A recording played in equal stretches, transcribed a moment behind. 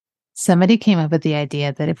Somebody came up with the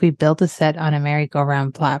idea that if we built a set on a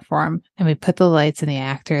merry-go-round platform and we put the lights and the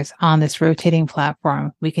actors on this rotating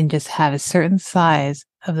platform, we can just have a certain size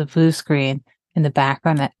of the blue screen in the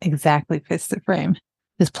background that exactly fits the frame.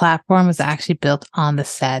 This platform was actually built on the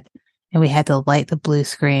set, and we had to light the blue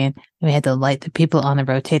screen, and we had to light the people on the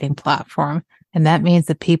rotating platform. And that means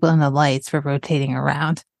the people and the lights were rotating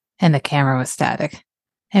around, and the camera was static.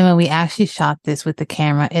 And when we actually shot this with the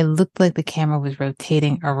camera, it looked like the camera was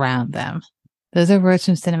rotating around them. Those are words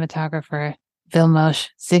from cinematographer Vilmos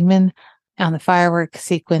Zsigmond on the firework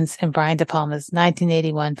sequence in Brian De Palma's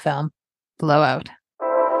 1981 film, Blowout.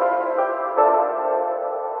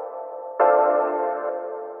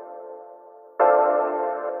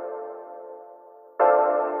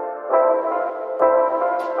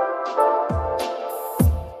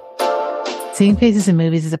 Seeing Faces in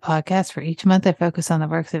Movies is a podcast where each month I focus on the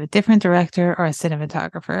works of a different director or a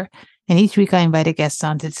cinematographer, and each week I invite a guest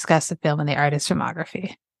on to discuss the film and the artist's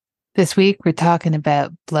filmography. This week we're talking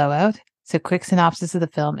about Blowout. So quick synopsis of the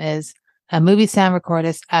film is, a movie sound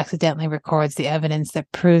recordist accidentally records the evidence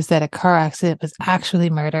that proves that a car accident was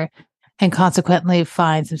actually murder and consequently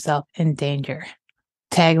finds himself in danger.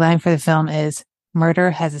 Tagline for the film is,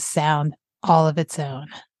 murder has a sound all of its own.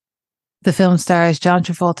 The film stars John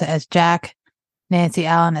Travolta as Jack, Nancy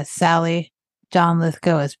Allen as Sally, John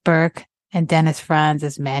Lithgow as Burke, and Dennis Franz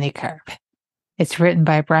as Manny Karp. It's written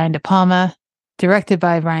by Brian De Palma, directed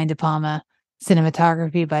by Brian De Palma,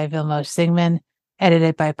 cinematography by Vilmos Zsigmond,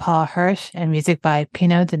 edited by Paul Hirsch, and music by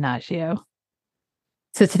Pino Donaggio.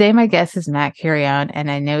 So today my guest is Matt Curione,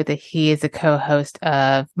 and I know that he is a co-host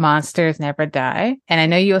of Monsters Never Die. And I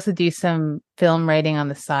know you also do some film writing on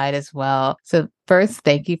the side as well. So first,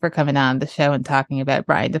 thank you for coming on the show and talking about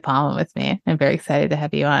Brian De Palma with me. I'm very excited to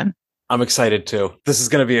have you on. I'm excited too. This is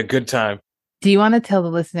going to be a good time. Do you want to tell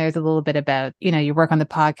the listeners a little bit about, your work on the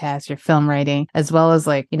podcast, your film writing, as well as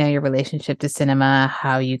your relationship to cinema,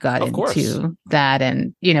 how you got into that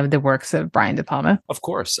and, the works of Brian De Palma? Of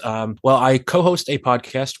course. Well, I co-host a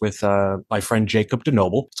podcast with my friend Jacob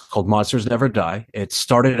DeNoble. It's called Monsters Never Die. It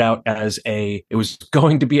started out as it was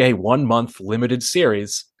going to be a 1-month limited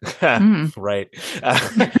series. Right.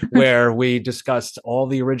 Where we discussed all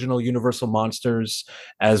the original Universal monsters,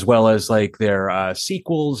 as well as their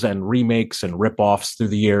sequels and remakes and rip-offs through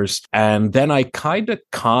the years. And then I kind of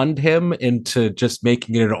conned him into just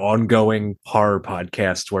making it an ongoing horror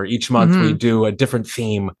podcast where each month we do a different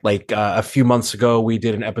theme. A few months ago, we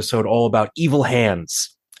did an episode all about evil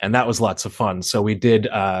hands, and that was lots of fun. So we did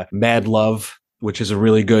Mad Love, which is a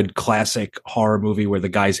really good classic horror movie where the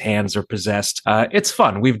guy's hands are possessed. It's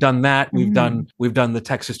fun. We've done that. We've done the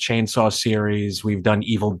Texas Chainsaw series. We've done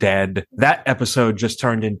Evil Dead. That episode just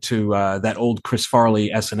turned into that old Chris Farley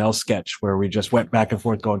SNL sketch where we just went back and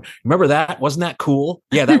forth going, remember that? Wasn't that cool?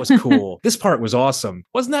 Yeah, that was cool. This part was awesome.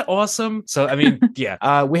 Wasn't that awesome? So,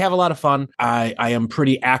 yeah, we have a lot of fun. I am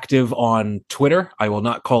pretty active on Twitter. I will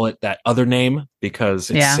not call it that other name because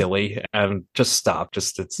it's silly, and just stop.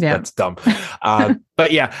 That's dumb.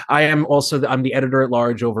 But yeah, I'm the editor at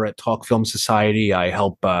large over at Talk Film Society. I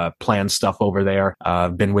help plan stuff over there.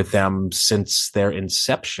 I've been with them since their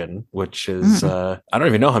inception, which is, I don't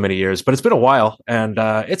even know how many years, but it's been a while, and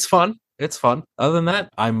it's fun. It's fun. Other than that,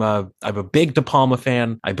 I'm a big De Palma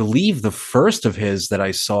fan. I believe the first of his that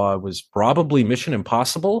I saw was probably Mission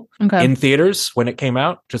Impossible in theaters when it came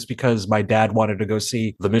out, just because my dad wanted to go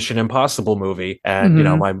see the Mission Impossible movie. And,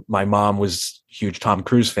 my mom was a huge Tom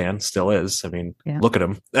Cruise fan, still is. Look at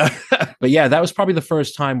him. But yeah, that was probably the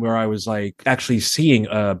first time where I was actually seeing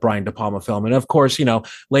a Brian De Palma film. And of course,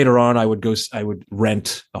 later on I would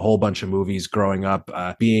rent a whole bunch of movies growing up.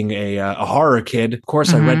 Being a horror kid, of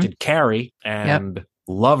course, I rented Carrie and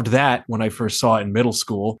loved that when I first saw it in middle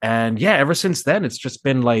school. And yeah, ever since then, it's just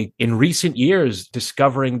been in recent years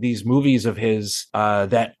discovering these movies of his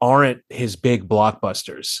that aren't his big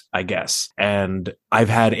blockbusters, I guess. And I've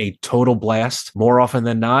had a total blast more often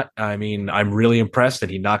than not. I'm really impressed that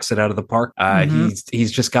he knocks it out of the park.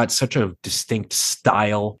 He's just got such a distinct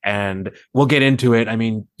style, and we'll get into it.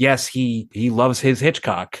 Yes, he loves his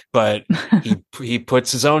Hitchcock, but he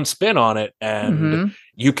puts his own spin on it, and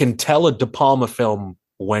you can tell a De Palma film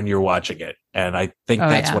when you're watching it. And I think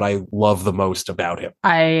that's what I love the most about him.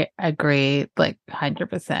 I agree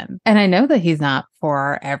 100%. And I know that he's not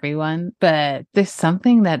for everyone, but there's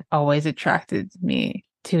something that always attracted me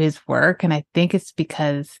to his work. And I think it's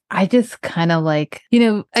because I just kind of I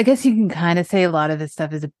guess you can kind of say a lot of this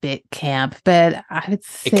stuff is a bit camp, but I would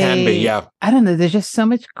say it can be, yeah. I don't know. There's just so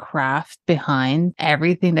much craft behind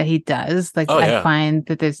everything that he does. I find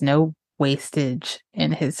that there's no wastage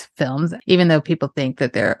in his films, even though people think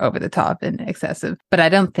that they're over the top and excessive. But I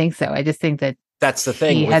don't think so. I just think that that's the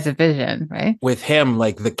thing. He has a vision, right? With him,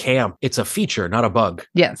 like the camp, it's a feature, not a bug.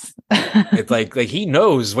 Yes. It's like he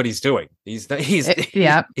knows what he's doing. He's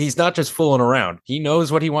not just fooling around. He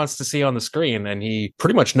knows what he wants to see on the screen, and he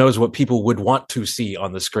pretty much knows what people would want to see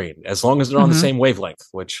on the screen, as long as they're on the same wavelength,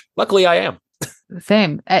 which luckily I am.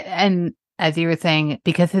 Same. And as you were saying,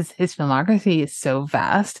 because his filmography is so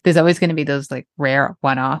vast, there's always going to be those like rare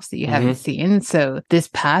one-offs that you haven't seen. So this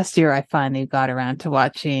past year, I finally got around to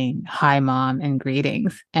watching Hi Mom and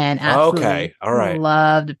Greetings, and absolutely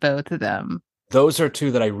loved both of them. Those are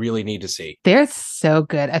two that I really need to see. They're so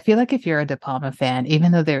good. I feel like if you're a De Palma fan,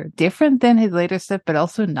 even though they're different than his later stuff, but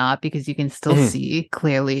also not, because you can still see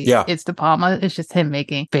clearly it's De Palma. It's just him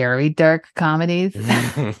making very dark comedies.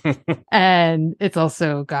 And it's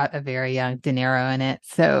also got a very young De Niro in it.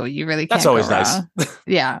 So you really can't. That's always go nice.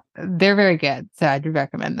 Yeah, they're very good. So I'd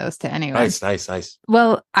recommend those to anyone. Nice.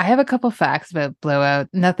 Well, I have a couple facts about Blowout.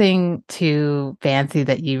 Nothing too fancy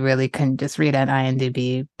that you really couldn't just read on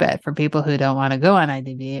IMDb. But for people who don't want to go on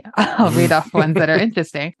IMDb, I'll read off ones that are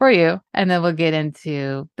interesting for you, and then we'll get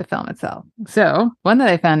into the film itself. So one that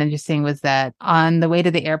I found interesting was that on the way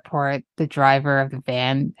to the airport, the driver of the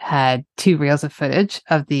van had 2 reels of footage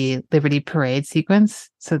of the Liberty Parade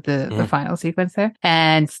sequence. So the final sequence there,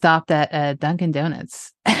 and stopped at a Dunkin'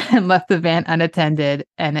 Donuts and left the van unattended.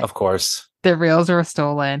 And of course, the reels were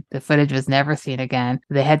stolen. The footage was never seen again.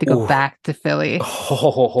 They had to go back to Philly to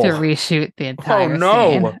reshoot the entire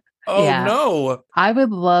scene. No. I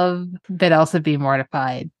would love, but also be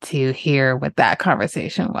mortified to hear what that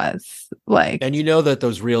conversation was like. And you know that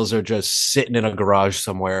those reels are just sitting in a garage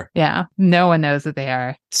somewhere. Yeah. No one knows what they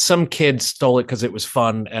are. Some kid stole it because it was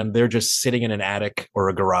fun, and they're just sitting in an attic or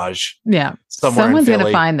a garage. Yeah. Someone's going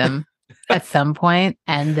to find them at some point,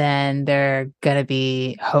 and then they're going to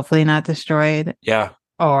be hopefully not destroyed. Yeah.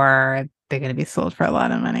 Or they're going to be sold for a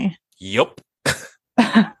lot of money. Yup.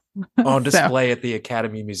 On display at the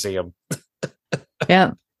Academy Museum.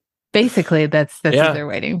 Yeah. Basically, that's what they're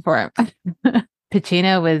waiting for.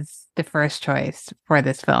 Pacino was the first choice for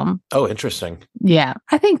this film. Oh, interesting. Yeah.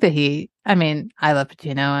 I think that I love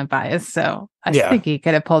Pacino. I'm biased, so I think he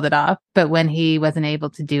could have pulled it off. But when he wasn't able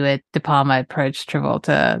to do it, De Palma approached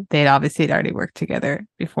Travolta. They'd already worked together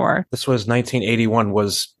before. This was 1981.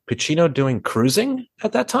 Was Pacino doing Cruising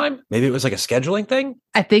at that time? Maybe it was like a scheduling thing?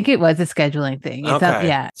 I think it was a scheduling thing.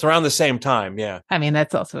 Okay. It's around the same time, yeah. I mean,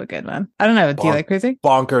 that's also a good one. I don't know. Do you like Cruising?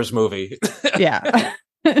 Bonkers movie. Yeah.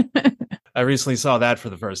 I recently saw that for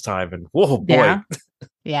the first time, and whoa, boy.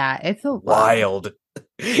 Yeah, it's a lot. Wild.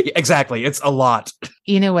 Exactly. It's a lot.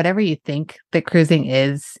 Whatever you think that Cruising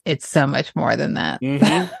is, it's so much more than that.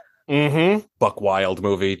 Buck Wild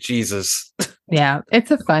movie. Jesus. Yeah,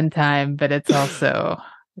 it's a fun time, but it's also,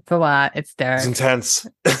 it's a lot. It's dark. It's intense.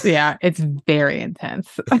 Yeah, it's very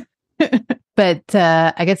intense. But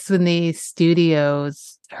I guess when the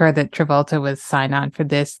studios heard that Travolta was signed on for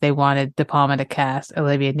this, they wanted De Palma to cast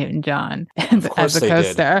Olivia Newton-John as a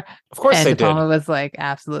co-star. Of course they did. De Palma was like,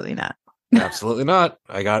 absolutely not. Absolutely not.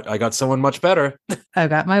 I got someone much better. I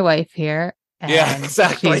got my wife here. And yeah,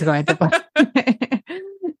 exactly. She's going to play.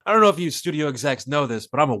 I don't know if you studio execs know this,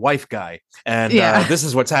 but I'm a wife guy, and this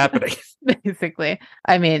is what's happening. Basically,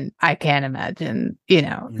 I mean, I can't imagine.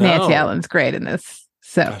 Nancy Allen's great in this.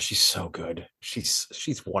 So gosh, she's so good. She's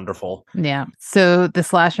wonderful. Yeah. So the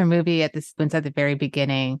slasher movie at the very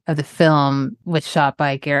beginning of the film was shot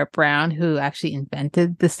by Garrett Brown, who actually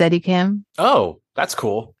invented the Steadicam. Oh, that's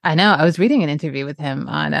cool. I know. I was reading an interview with him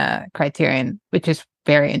on Criterion, which is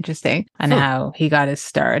very interesting, on how he got his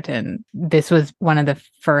start. And this was one of the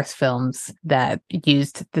first films that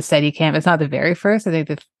used the Steadicam. It's not the very first. I think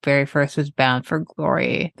the very first was Bound for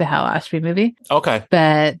Glory, the Hal Ashby movie. Okay.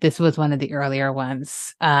 But this was one of the earlier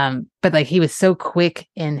ones. But like he was so quick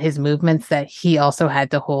in his movements that he also had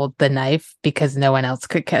to hold the knife because no one else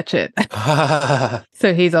could catch it.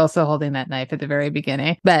 So he's also holding that knife at the very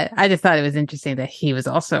beginning. But I just thought it was interesting that he was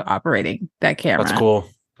also operating that camera. That's cool.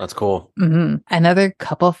 That's cool. Mm-hmm. Another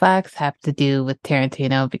couple facts have to do with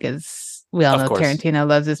Tarantino, because we all know Tarantino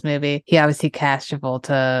loves this movie. He obviously cast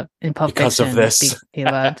Travolta in Pulp Fiction. Because of this. He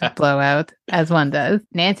loved Blowout, as one does.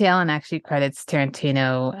 Nancy Allen actually credits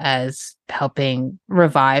Tarantino as helping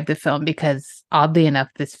revive the film because, oddly enough,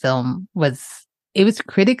 this film was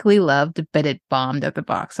critically loved, but it bombed at the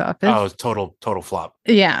box office. Oh, total flop.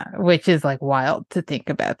 Yeah, which is like wild to think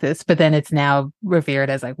about this. But then it's now revered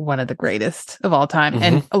as like one of the greatest of all time. Mm-hmm.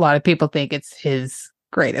 And a lot of people think it's his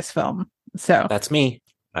greatest film. So that's me.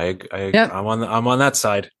 I'm on that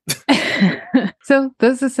side. So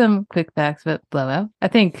those are some quick facts about Blowout. I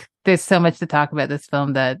think there's so much to talk about this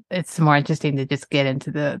film that it's more interesting to just get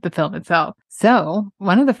into the film itself. So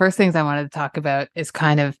one of the first things I wanted to talk about is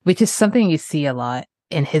which is something you see a lot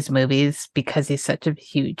in his movies because he's such a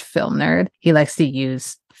huge film nerd. He likes to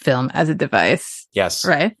use film as a device. Yes.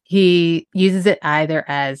 Right? He uses it either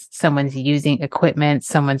as someone's using equipment,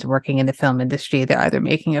 someone's working in the film industry, they're either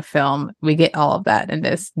making a film. We get all of that in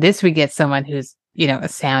this. This, we get someone who's, a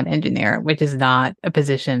sound engineer, which is not a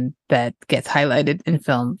position that gets highlighted in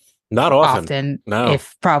film. Not often. No.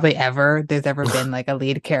 If probably ever there's ever been like a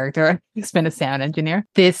lead character who's been a sound engineer.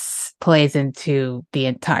 This plays into the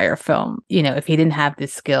entire film. If he didn't have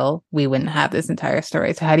this skill, we wouldn't have this entire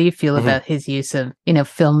story. So how do you feel about his use of,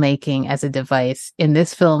 filmmaking as a device in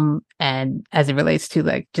this film and as it relates to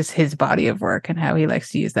like just his body of work and how he likes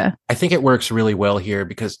to use that? I think it works really well here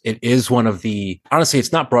because it is honestly,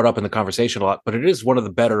 it's not brought up in the conversation a lot, but it is one of the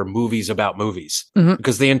better movies about movies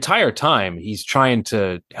because the entire time he's trying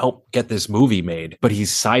to help get this movie made, but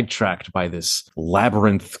he's sidetracked by this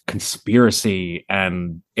labyrinth conspiracy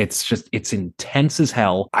and it's intense as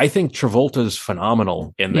hell. I think Travolta's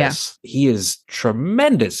phenomenal in this. Yeah. He is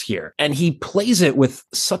tremendous here. And he plays it with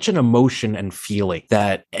such an emotion and feeling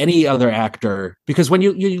that any other actor, because when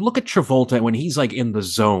you look at Travolta, when he's like in the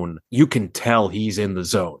zone, you can tell he's in the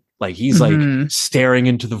zone. Like he's like staring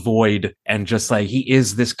into the void and just like he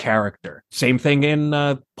is this character. Same thing in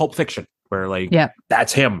Pulp Fiction. Where like,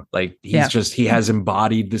 that's him. Like he has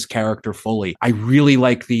embodied this character fully. I really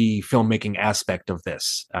like the filmmaking aspect of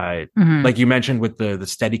this. Like you mentioned with the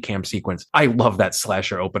Steadicam sequence, I love that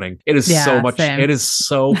slasher opening. It is so much. Same. It is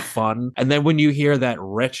so fun. And then when you hear that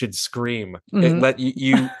wretched scream,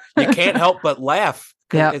 you can't help but laugh.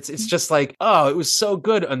 Yeah, it's just like, oh, it was so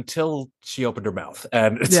good until she opened her mouth.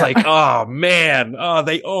 And it's like, oh man,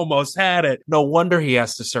 they almost had it. No wonder he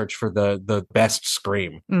has to search for the best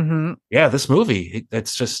scream. Yeah, this movie,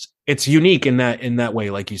 it's unique in that way,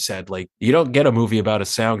 like you said. Like you don't get a movie about a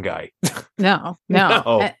sound guy. No.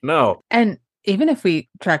 No. And even if we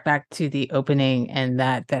track back to the opening and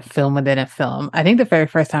that film within a film, I think the very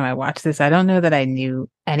first time I watched this, I don't know that I knew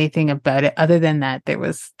anything about it other than that there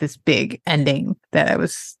was this big ending that I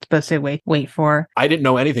was supposed to wait for. I didn't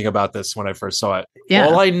know anything about this when I first saw it. Yeah.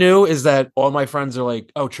 All I knew is that all my friends are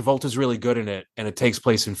like, oh, Travolta's really good in it and it takes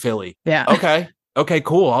place in Philly. Yeah. Okay,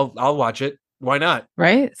 cool. I'll watch it. Why not?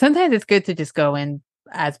 Right? Sometimes it's good to just go in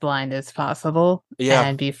as blind as possible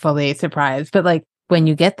and be fully surprised. But like, when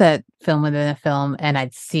you get that film within a film, and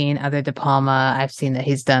I'd seen other De Palma, I've seen that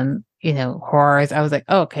he's done, horrors. I was like,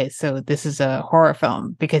 oh, okay, so this is a horror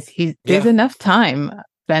film because there's enough time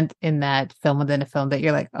spent in that film within a film that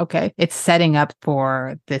you're like, okay, it's setting up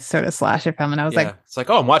for this sort of slasher film. And I was like, it's like,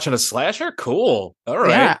 oh, I'm watching a slasher? Cool. All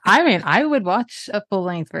right. Yeah. I mean, I would watch a full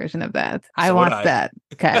length version of that. I want that.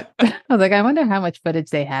 Okay. I was like, I wonder how much footage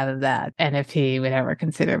they have of that and if he would ever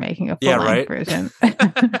consider making a full length version.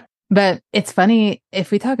 But it's funny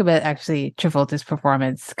if we talk about actually Travolta's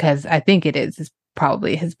performance, because I think it is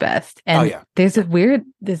probably his best. And there's a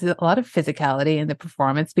lot of physicality in the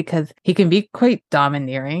performance because he can be quite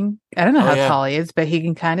domineering. I don't know how tall he is, but he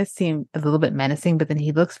can kind of seem a little bit menacing, but then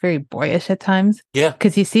he looks very boyish at times. Yeah.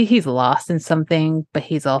 Because you see he's lost in something, but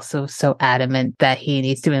he's also so adamant that he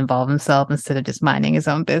needs to involve himself instead of just minding his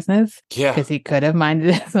own business. Yeah. Because he could have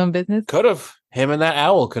minded his own business. Could have. Him and that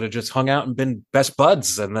owl could have just hung out and been best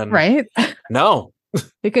buds. And then, right? No.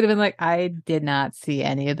 It could have been like, I did not see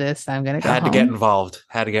any of this. I'm going to go home. Had to get involved.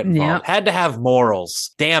 Yep. Had to have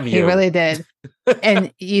morals. Damn you. He really did.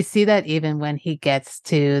 And you see that even when he gets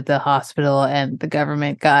to the hospital and the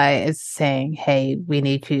government guy is saying, hey, we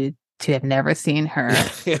need you to have never seen her.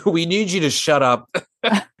 We need you to shut up.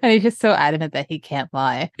 And he's just so adamant that he can't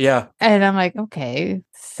lie. Yeah. And I'm like, okay,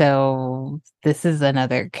 so this is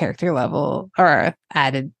another character level or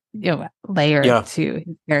added, layer to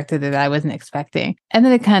his character that I wasn't expecting. And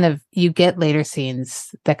then you get later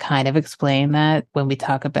scenes that kind of explain that when we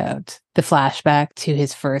talk about the flashback to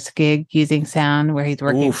his first gig using sound where he's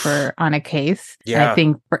working on a case. Yeah. And I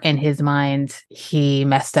think in his mind, he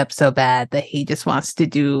messed up so bad that he just wants to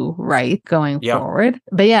do right going forward.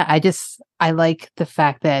 But I like the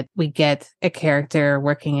fact that we get a character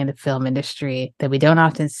working in the film industry that we don't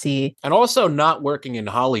often see. And also not working in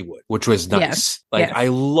Hollywood, which was nice. I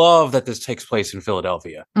love that this takes place in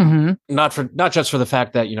Philadelphia. Mm-hmm. Not just for the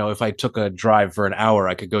fact that, if I took a drive for an hour,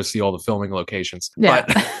 I could go see all the filming locations. Yeah.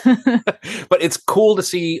 But it's cool to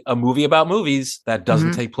see a movie about movies that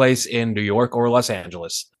doesn't take place in New York or Los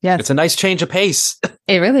Angeles. Yeah. It's a nice change of pace.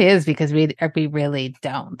 It really is because we really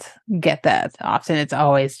don't get that often. It's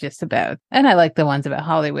always just about, and I like the ones about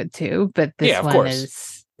Hollywood too, but this one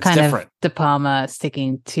is kind of different. De Palma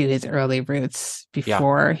sticking to his early roots Yeah.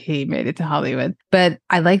 before he made it to Hollywood. But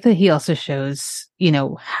I like that he also shows,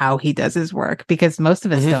 how he does his work, because most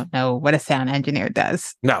of us don't know what a sound engineer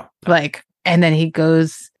does. No. And then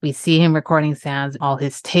we see him recording sounds, all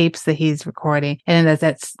his tapes that he's recording. And then there's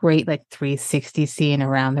that great 360 scene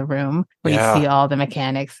around the room where you see all the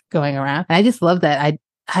mechanics going around. And I just love that.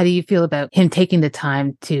 How do you feel about him taking the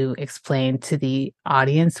time to explain to the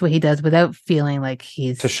audience what he does without feeling like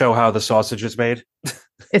he's... To show how the sausage is made?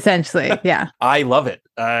 Essentially, yeah. I love it.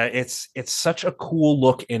 It's such a cool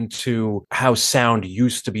look into how sound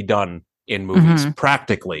used to be done in movies,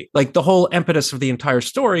 practically. Like, the whole impetus of the entire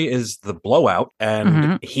story is the blowout,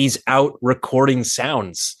 and he's out recording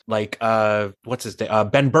sounds like what's his name?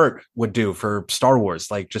 Ben Burt would do for Star Wars.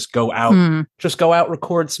 Like, just go out,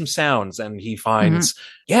 record some sounds, and he finds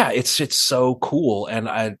it's so cool.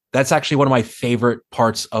 And that's actually one of my favorite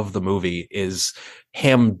parts of the movie is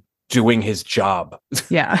him doing his job.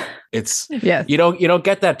 Yeah. You don't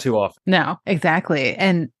get that too often. No, exactly.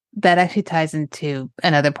 And that actually ties into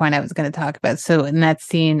another point I was going to talk about. So in that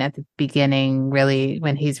scene at the beginning, really,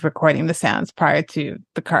 when he's recording the sounds prior to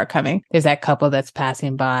the car coming, there's that couple that's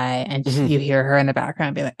passing by, and you hear her in the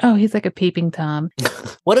background be like, oh, he's like a peeping Tom.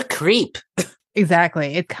 What a creep.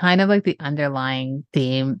 Exactly. It's kind of like the underlying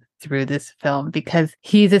theme through this film, because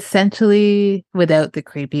he's essentially, without the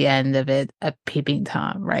creepy end of it, a peeping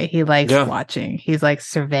Tom, right? He likes watching. He's like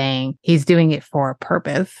surveying. He's doing it for a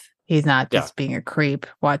purpose. He's not just being a creep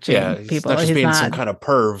watching people. Not just being some kind of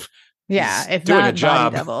perv. Yeah, he's it's doing not a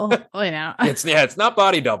job. Body double. It's not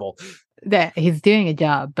body double. That he's doing a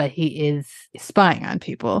job, but he is spying on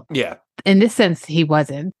people. Yeah. In this sense, he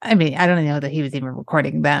wasn't. I mean, I don't know that he was even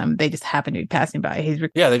recording them. They just happened to be passing by.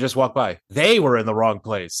 They just walked by. They were in the wrong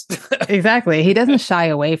place. Exactly. He doesn't shy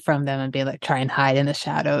away from them and be like, try and hide in the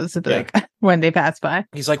shadows when they pass by.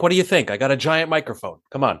 He's like, what do you think? I got a giant microphone.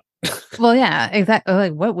 Come on. Well, yeah, exactly.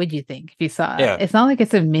 Like, what would you think if you saw it? It's not like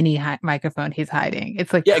it's a mini microphone he's hiding.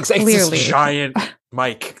 It's like, clearly it's this giant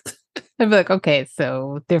mic. I'd be like, okay,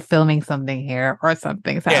 so they're filming something here, or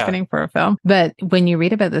something's happening for a film. But when you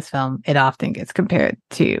read about this film, it often gets compared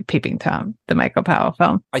to Peeping Tom, the Michael Powell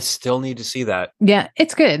film. I still need to see that. Yeah,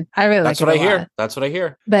 it's good. I really like it. That's what I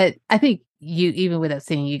hear. But I think even without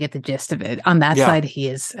seeing, you get the gist of it. On that side, he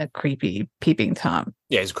is a creepy Peeping Tom.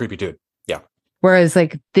 Yeah, he's a creepy dude. Yeah. Whereas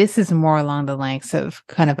this is more along the lengths of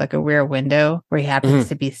kind of like a Rear Window, where he happens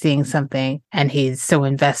to be seeing something and he's so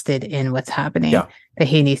invested in what's happening that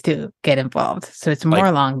he needs to get involved. So it's more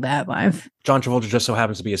along that lines. John Travolta just so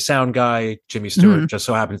happens to be a sound guy. Jimmy Stewart just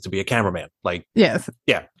so happens to be a cameraman.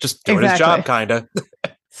 Just doing his job, kind of.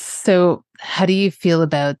 So how do you feel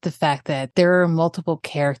about the fact that there are multiple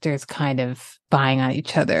characters kind of spying on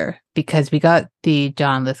each other? Because we got the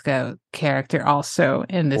John Lithgow character also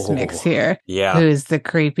in this mix here. Yeah. Who's the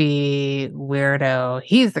creepy weirdo.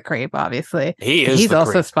 He's the creep, obviously. He's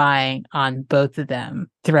also spying on both of them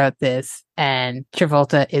throughout this. And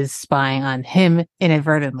Travolta is spying on him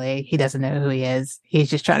inadvertently. He doesn't know who he is. He's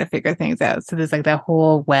just trying to figure things out. So there's that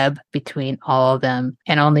whole web between all of them.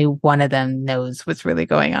 And only one of them knows what's really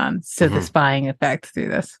going on. So the spying effect through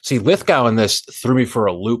this. See, Lithgow in this threw me for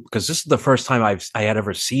a loop, because this is the first time I had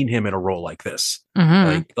ever seen him in a role like this.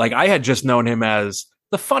 Like I had just known him as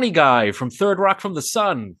the funny guy from Third Rock from the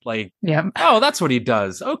Sun. Oh, that's what he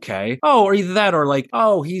does. Okay. Oh, or either that, or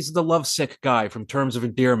oh, he's the lovesick guy from Terms of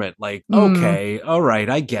Endearment. Okay, all right,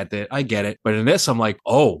 I get it. But in this, I'm like,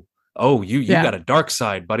 you got a dark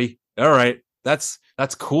side, buddy. All right, that's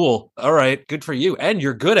cool. All right, good for you, and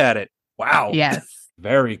you're good at it. Wow. Yes.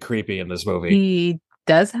 Very creepy in this movie. He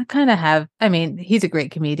does kind of have, I mean, he's a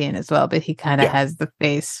great comedian as well, but he kind of has the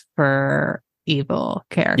face for evil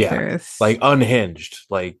characters. Unhinged.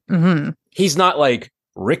 He's not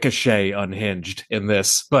Ricochet unhinged in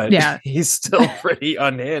this, but he's still pretty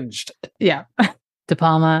unhinged. Yeah. De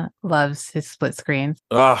Palma loves his split screen.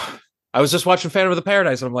 I was just watching Phantom of the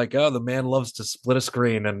Paradise, and I'm like, oh, the man loves to split a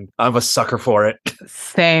screen, and I'm a sucker for it.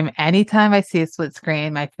 Same. Anytime I see a split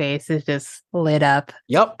screen, my face is just lit up.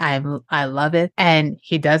 Yep. I love it. And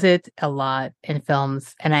he does it a lot in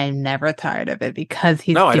films, and I'm never tired of it, because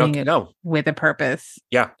he's doing it with a purpose.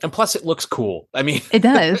 Yeah. And plus it looks cool. I mean, it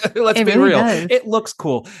does. Let's be real. Does. It looks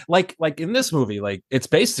cool. Like in this movie, it's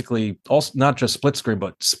basically also not just split screen,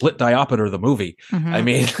 but split diopter the movie. I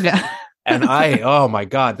mean, and oh my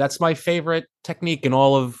God, that's my favorite technique in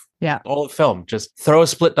all of film. Just throw a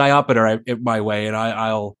split diopter my way, and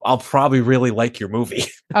I'll probably really like your movie.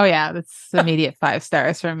 Oh yeah, that's immediate 5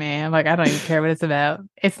 stars for me. I'm like, I don't even care what it's about.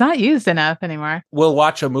 It's not used enough anymore. We'll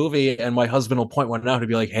watch a movie, and my husband will point one out and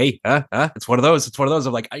be like, "Hey, it's one of those. It's one of those."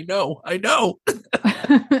 I'm like, I know.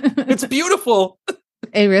 It's beautiful.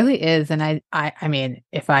 It really is. And I mean,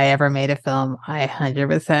 if I ever made a film, I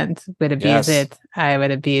 100% would abuse Yes. it. I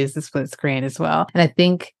would abuse the split screen as well. And I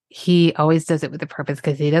think he always does it with a purpose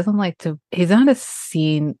because he doesn't like to, he's not a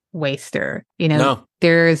scene waster. No.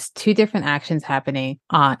 There's two different actions happening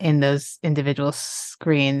in those individual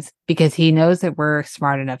screens because he knows that we're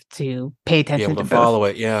smart enough to pay Be attention able to to both. follow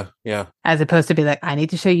it. Yeah. Yeah. As opposed to be like, I need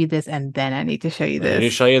to show you this and then I need to show you I need to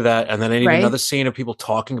this. show you that. And then I need Right? another scene of people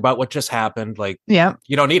talking about what just happened. Like, Yeah.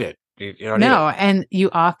 you don't need it. You don't need No, it. and you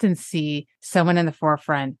often see someone in the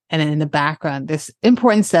forefront and then in the background, there's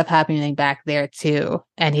important stuff happening back there too.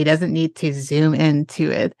 And he doesn't need to zoom into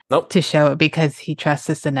it Nope. to show it because he trusts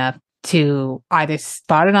us enough to either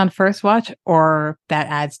spot it on first watch or that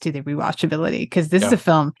adds to the rewatchability. Because this is a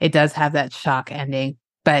film, it does have that shock ending,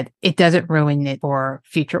 but it doesn't ruin it for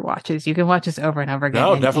future watches. You can watch this over and over again.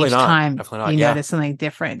 No, and definitely each not. time Definitely not. you Yeah. notice something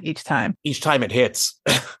different each time. Each time it hits.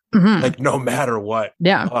 Mhm. Like, no matter what.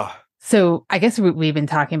 Yeah. Oh. So I guess we've been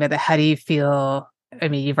talking about that. How do you feel? I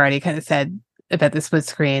mean, you've already kind of said about the split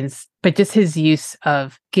screens, but just his use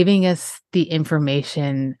of giving us the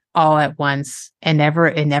information all at once and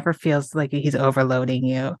it never feels like he's overloading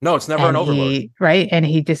you. No, it's never an overload. Right. And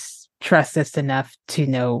he just trusts us enough to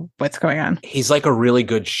know what's going on. He's like a really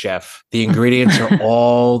good chef. The ingredients are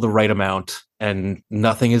all the right amount and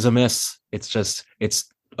nothing is amiss.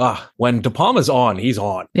 When De Palma's on, he's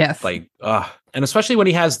on. Yes. And especially when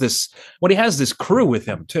he has this crew with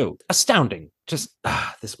him too. Astounding. Just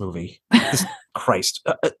this movie. Christ.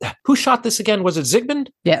 Who shot this again? Was it Zygmunt?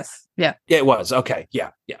 Yes. Yeah. Yeah, it was. Okay.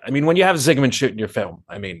 Yeah. Yeah. I mean, when you have Zygmunt shooting your film,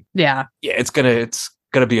 I mean, yeah, it's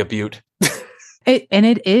gonna be a beaut.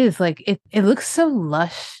 It is like it looks so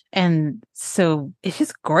lush and so it's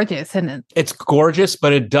just gorgeous and it's gorgeous,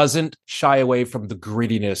 but it doesn't shy away from the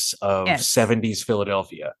grittiness of 70s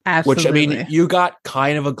Philadelphia. Absolutely. Which I mean, you got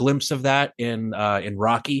kind of a glimpse of that in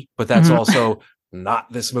Rocky, but that's also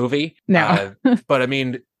not this movie. No. But I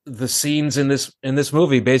mean, the scenes in this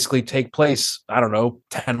movie basically take place, I don't know,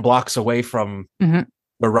 10 blocks away from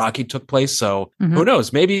where Rocky took place. So who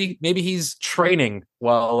knows? Maybe he's training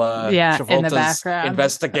while Travolta's in the background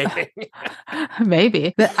investigating.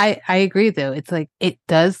 Maybe. But I agree though. It's like it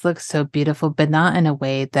does look so beautiful, but not in a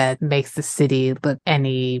way that makes the city look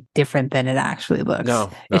any different than it actually looks.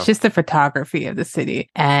 No. It's just the photography of the city.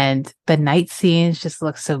 And the night scenes just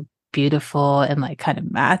look so beautiful and like kind of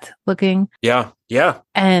matte looking. Yeah.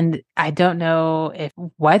 And I don't know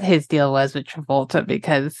what his deal was with Travolta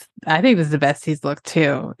because I think this is the best he's looked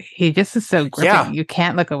too. He just is so gripping. Yeah. You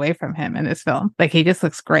can't look away from him in this film. Like he just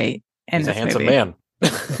looks great. He's a handsome man.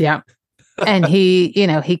 Yeah. And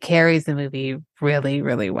he carries the movie really,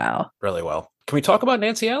 really well. Really well. Can we talk about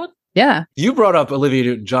Nancy Allen? Yeah. You brought up Olivia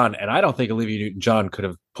Newton-John, and I don't think Olivia Newton-John could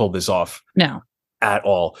have pulled this off. No. At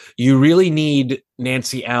all. You really need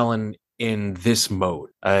Nancy Allen in this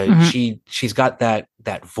mode. She's got that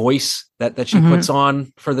voice that she puts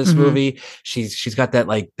on for this movie. She's got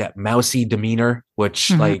that mousy demeanor,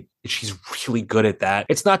 which like she's really good at that.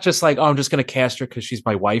 It's not just like, oh, I'm just going to cast her because she's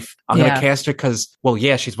my wife. I'm going to cast her because, well,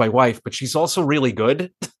 yeah, she's my wife, but she's also really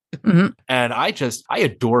good. And I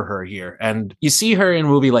adore her here. And you see her in a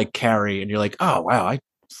movie like Carrie, and you're like, oh wow, I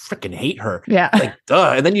freaking hate her. Yeah. Like,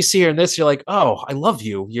 duh. And then you see her in this, you're like, oh, I love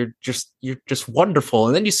you. You're just wonderful.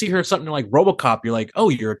 And then you see her in something like RoboCop, you're like, oh,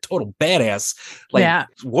 you're a total badass. Like,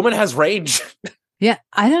 woman has range. Yeah.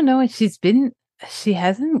 I don't know what she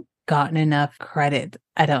hasn't gotten enough credit.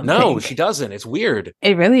 I don't think. No, she doesn't. It's weird.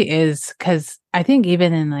 It really is. Cause I think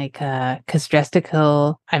even in like, cause Dressed to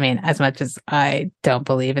Kill, I mean, as much as I don't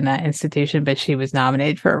believe in that institution, but she was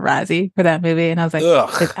nominated for a Razzie for that movie. And I was like,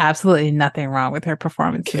 there's absolutely nothing wrong with her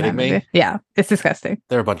performance. Kidding me? Yeah. It's disgusting.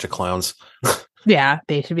 They're a bunch of clowns. Yeah,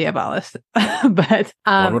 they should be abolished. But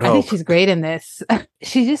I think she's great in this.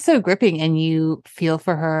 She's just so gripping and you feel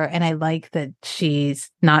for her. And I like that she's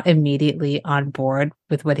not immediately on board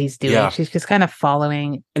with what he's doing. Yeah. She's just kind of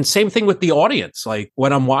following. And same thing with the audience. Like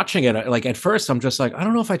when I'm watching it, like at first I'm just like, I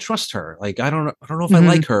don't know if I trust her. Like, I don't know if I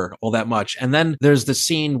like her all that much. And then there's the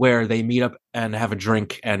scene where they meet up and have a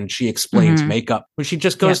drink and she explains makeup, when she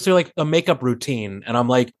just goes through like a makeup routine. And I'm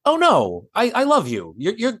like, oh no, I love you.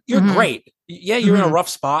 You're great. Yeah, you're in a rough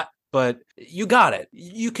spot, but you got it.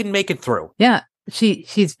 You can make it through. Yeah.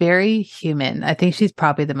 She's very human. I think she's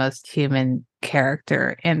probably the most human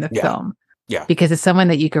character in the film. Yeah. because it's someone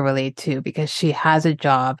that you can relate to because she has a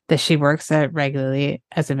job that she works at regularly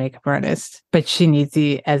as a makeup artist, but she needs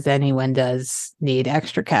as anyone does, need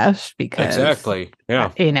extra cash because, Exactly.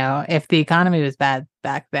 Yeah. if the economy was bad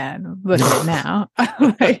back then, look at it now.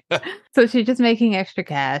 Like, so she's just making extra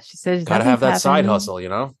cash. She says Gotta have that side hustle, you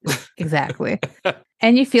know? Exactly.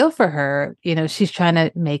 And you feel for her, she's trying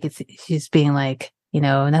to make it, she's being like,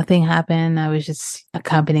 nothing happened. I was just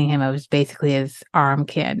accompanying him. I was basically his arm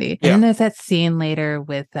candy. And then there's that scene later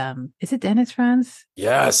with, is it Dennis Franz?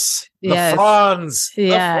 Yes. Yes. The Franz.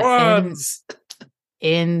 Yeah. The Franz.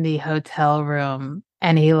 In the hotel room.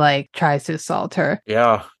 And he tries to assault her.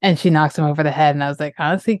 Yeah. And she knocks him over the head. And I was like,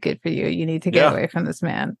 honestly, good for you. You need to get away from this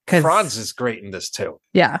man. Franz is great in this too.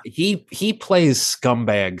 Yeah. He plays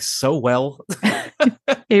scumbag so well.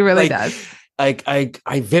 He really does.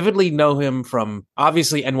 I vividly know him from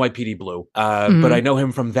obviously NYPD Blue, but I know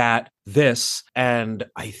him from this, and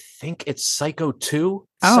I think it's Psycho 2.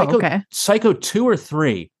 Okay. Psycho 2 or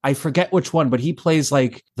 3. I forget which one, but he plays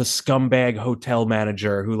the scumbag hotel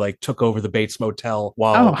manager who took over the Bates Motel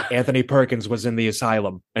while Anthony Perkins was in the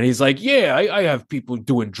asylum. And he's like, yeah, I have people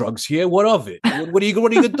doing drugs here. What of it? What are you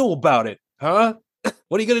going to do about it? Huh?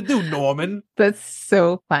 What are you going to do, Norman? That's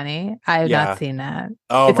so funny. I have not seen that.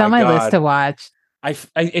 Oh, it's on my list to watch.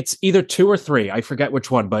 It's either 2 or 3. I forget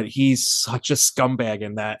which one, but he's such a scumbag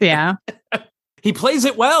in that. Yeah. He plays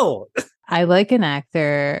it well. I like an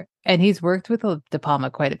actor, and he's worked with De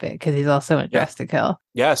Palma quite a bit because he's also in Dress to Kill.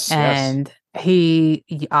 Yes. And he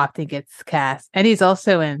often gets cast. And he's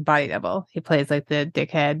also in Body Double. He plays the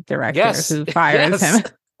dickhead director who fires him.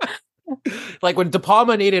 When De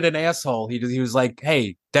Palma needed an asshole, he was like,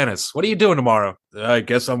 hey, Dennis, what are you doing tomorrow? I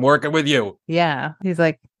guess I'm working with you. Yeah. He's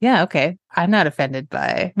like, yeah, okay. I'm not offended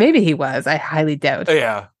by... Maybe he was. I highly doubt.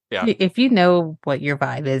 Yeah. If you know what your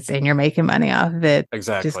vibe is and you're making money off of it,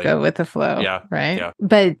 just go with the flow. Yeah. Right. Yeah.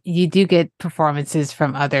 But you do get performances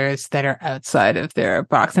from others that are outside of their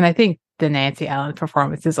box. And I think the Nancy Allen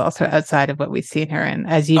performance is also outside of what we've seen her in,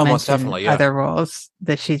 as you mentioned, other roles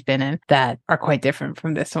that she's been in that are quite different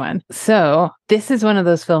from this one. So this is one of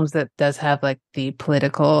those films that does have the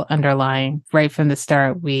political underlying right from the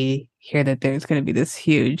start. We hear that there's going to be this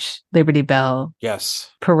huge Liberty Bell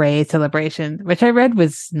parade celebration, which I read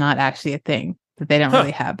was not actually a thing, that they don't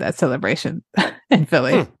really have that celebration in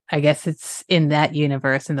Philly. I guess it's in that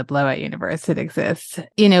universe, in the Blowout universe, it exists.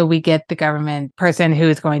 We get the government person who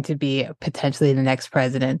is going to be potentially the next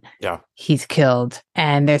president. Yeah. He's killed.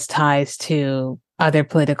 And there's ties to other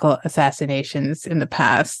political assassinations in the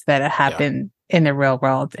past that happened in the real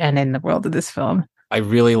world and in the world of this film. I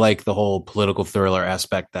really like the whole political thriller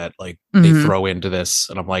aspect that they throw into this.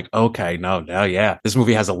 And I'm like, okay, this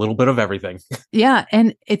movie has a little bit of everything. Yeah.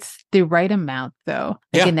 And it's the right amount though.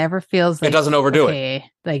 It never feels it doesn't overdo it.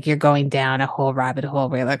 You're going down a whole rabbit hole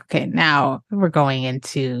where you're like, okay, now we're going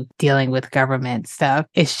into dealing with government stuff.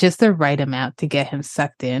 It's just the right amount to get him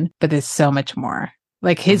sucked in, but there's so much more.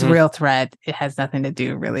 His real threat, it has nothing to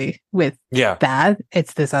do really with that.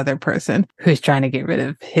 It's this other person who's trying to get rid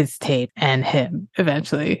of his tape and him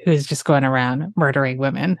eventually, who's just going around murdering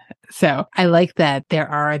women. So I like that there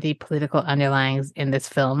are the political underlyings in this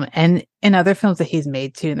film and in other films that he's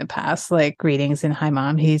made too in the past, like Greetings and Hi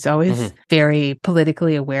Mom. He's always very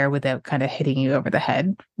politically aware without kind of hitting you over the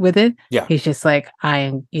head with it. Yeah. He's just like,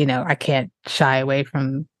 I can't shy away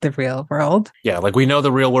from the real world. Yeah. We know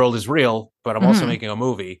the real world is real, but I'm also making a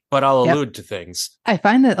movie, but I'll allude to things. I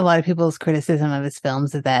find that a lot of people's criticism of his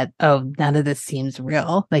films is that, none of this seems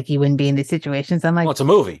real. You wouldn't be in these situations. I'm like, well, it's a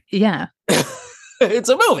movie. Yeah. It's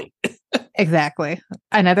a movie. Exactly.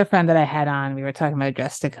 Another friend that I had on, we were talking about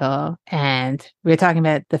Dress to Kill, and we were talking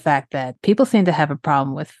about the fact that people seem to have a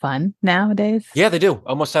problem with fun nowadays. Yeah, they do.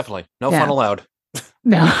 Almost definitely. No fun allowed.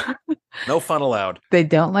 No. No fun allowed. They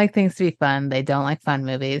don't like things to be fun. They don't like fun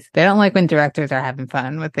movies. They don't like when directors are having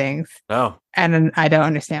fun with things. No. And I don't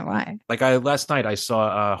understand why. Last night I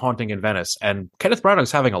saw Haunting in Venice, and Kenneth Branagh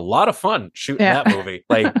is having a lot of fun shooting that movie.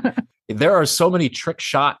 There are so many trick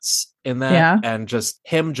shots in that, and just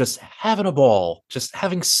him just having a ball, just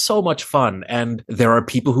having so much fun. And there are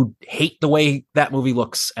people who hate the way that movie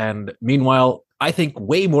looks. And meanwhile, I think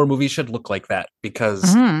way more movies should look like that, because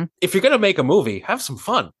if you're going to make a movie, have some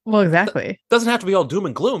fun. Well, exactly. It doesn't have to be all doom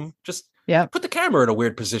and gloom. Just put the camera in a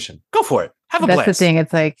weird position. Go for it. Have a blast. That's the thing.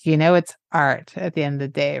 It's it's art at the end of the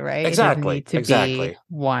day, right? Exactly. It doesn't need to be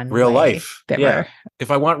one real life. Yeah.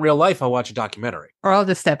 If I want real life, I'll watch a documentary. Or I'll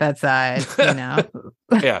just step outside,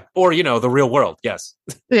 Yeah. Or, the real world. Yes.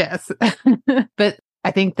 Yes. But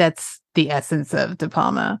I think that's the essence of De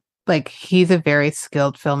Palma. like he's a very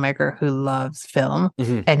skilled filmmaker who loves film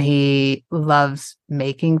Mhm. and he loves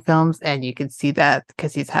making films, and you can see that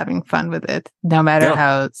because he's having fun with it. No matter Yeah.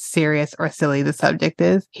 how serious or silly the subject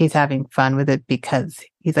is, he's having fun with it because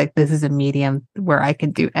he's like, this is a medium where I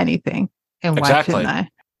can do anything, and why shouldn't Exactly. I?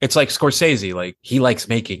 It's like Scorsese, like he likes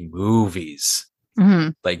making movies.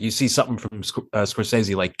 Mhm. Like you see something from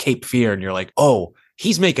Scorsese, like Cape Fear, and you're like, oh,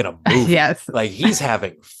 he's making a movie. Yes. Like he's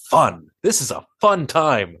having fun. This is a fun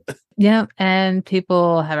time. Yeah, and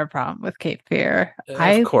people have a problem with Cape Fear. Of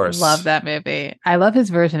I love course. that movie. I love his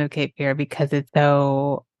version of Cape Fear because it's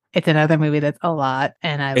another movie that's a lot,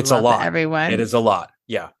 and I It's a love that lot. It everyone is a lot.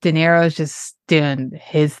 Yeah. De Niro's just doing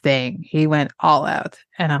his thing. He went all out,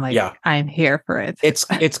 and I'm like, Yeah. I'm here for it. It's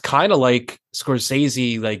kind of like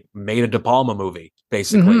Scorsese like made a De Palma movie,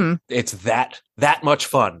 basically. Mhm. It's that much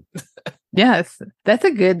fun. Yes, that's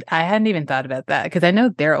a good. I hadn't even thought about that because I know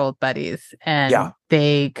they're old buddies and Yeah.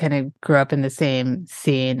 they kind of grew up in the same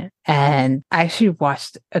scene. And I actually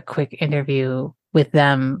watched a quick interview with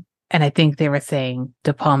them, and I think they were saying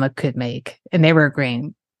De Palma could make, and they were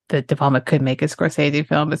agreeing that De Palma could make a Scorsese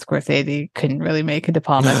film, but Scorsese couldn't really make a De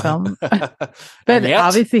Palma film. and But yet,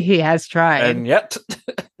 obviously, he has tried. and yet,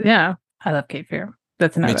 Yeah, I love Cape Fear.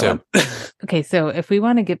 That's me another one. too. Okay, so if we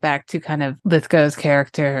want to get back to kind of Lithgow's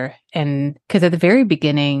character, and because at the very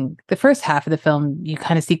beginning, the first half of the film, you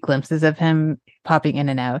kind of see glimpses of him popping in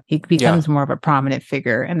and out. He becomes more of a prominent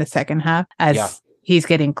figure in the second half as he's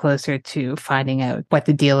getting closer to finding out what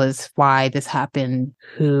the deal is, why this happened,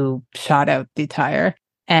 who shot out the tire.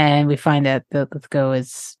 And we find out that Lithgow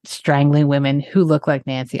is strangling women who look like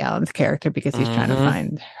Nancy Allen's character because he's trying to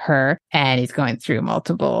find her, and he's going through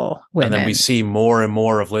multiple women. And then we see more and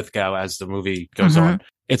more of Lithgow as the movie goes on.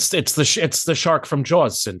 It's the shark from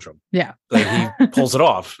Jaws syndrome. Yeah, like he pulls it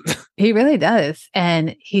off. He really does,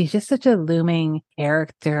 and he's just such a looming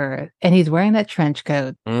character. And he's wearing that trench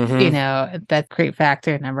coat. You know, that great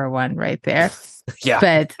factor number one right there. Yeah.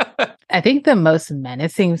 But I think the most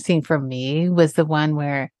menacing scene for me was the one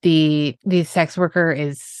where the sex worker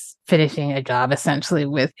is finishing a job essentially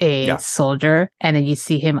with a soldier, and then you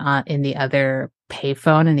see him in the other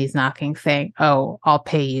payphone, and he's knocking saying, "Oh, I'll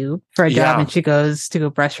pay you for a job." And she goes to go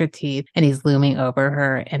brush her teeth, and he's looming over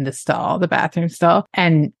her in the bathroom stall,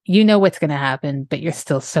 and you know what's going to happen, but you're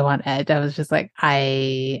still so on edge. I was just like,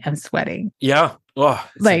 I am sweating. Yeah. Oh,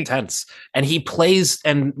 it's intense. And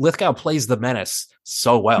Lithgow plays the menace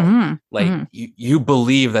so well. You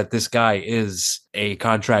believe that this guy is a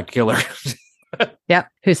contract killer. Yep.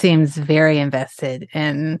 Who seems very invested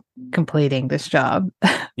in completing this job.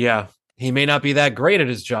 Yeah. He may not be that great at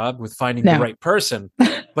his job with finding the right person,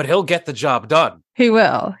 but he'll get the job done. He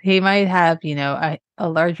will. He might have, a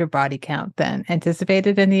larger body count than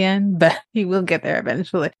anticipated in the end, but he will get there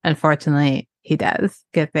eventually. Unfortunately, he does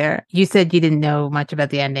get there. You said you didn't know much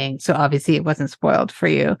about the ending, so obviously it wasn't spoiled for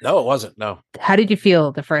you. No, it wasn't. No. How did you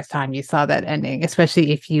feel the first time you saw that ending,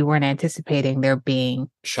 especially if you weren't anticipating there being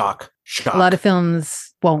shock? A lot of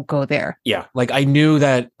films won't go there. Yeah. Like I knew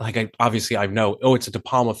that, I know, it's a De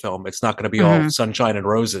Palma film. It's not going to be all sunshine and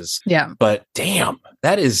roses. Yeah. But damn,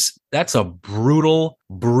 that's a brutal,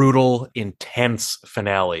 intense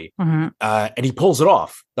finale. And he pulls it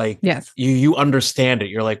off. Like, yes. You understand it.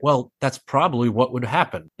 You're like, well, that's probably what would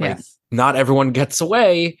happen. Yes. Like, not everyone gets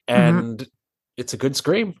away, and it's a good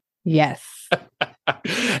scream. Yes.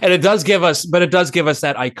 And it does give us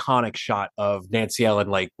that iconic shot of Nancy Ellen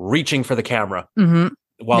like reaching for the camera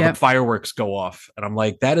while the fireworks go off. And I'm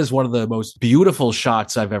like, that is one of the most beautiful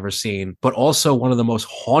shots I've ever seen, but also one of the most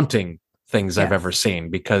haunting things I've ever seen,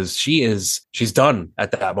 because she's done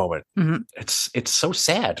at that moment. It's so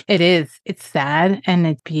sad. It is. It's sad, and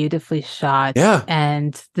it's beautifully shot. Yeah.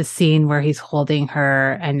 And the scene where he's holding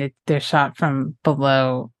her, and they're shot from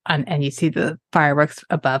below, and you see the fireworks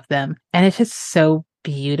above them, and it's just so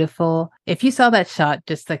beautiful. If you saw that shot,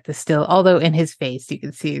 just like the still, although in his face you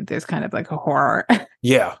can see there's kind of like a horror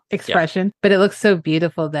expression, but it looks so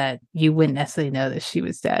beautiful that you wouldn't necessarily know that she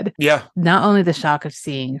was dead. Yeah. Not only the shock of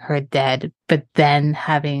seeing her dead, but then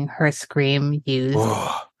having her scream used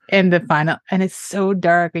in the final, and it's so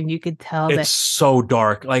dark, and you could tell it's so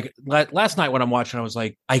dark. Like last night when I'm watching, I was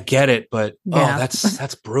like, I get it, but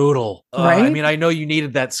that's brutal. Right? I mean, I know you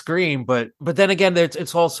needed that scream, but then again,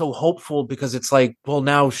 it's also hopeful because it's like, well,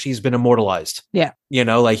 now she's been immortalized. Yeah. You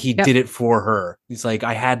know, like he Yep. did it for her. He's like,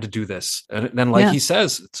 I had to do this. And then, like Yeah. he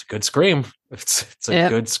says, it's a good scream. It's a Yep.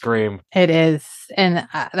 good scream. It is. And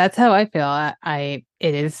that's how I feel.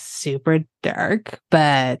 It is super dark,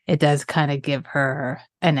 but it does kind of give her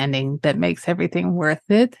an ending that makes everything worth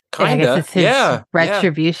it. I guess Kinda. it's his Yeah. Yeah.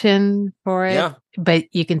 retribution for it. Yeah. But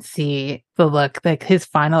you can see the look, like his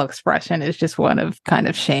final expression is just one of kind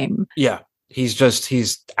of shame. Yeah. He's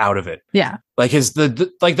out of it. Yeah. Like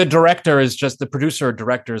the director is just the producer or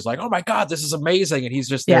director is like, oh my God, this is amazing. And he's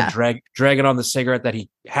just there dragging on the cigarette that he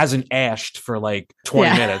hasn't ashed for like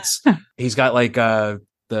 20 minutes. He's got like the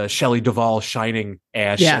Shelley Duvall shining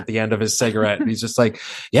ash at the end of his cigarette. And he's just like,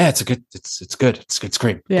 yeah, it's good. It's good. It's a good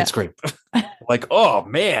scream. Good scream. Like, oh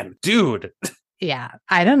man, dude. Yeah,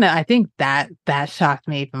 I don't know. I think that shocked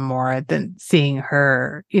me even more than seeing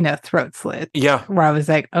her, throat slit. Yeah. Where I was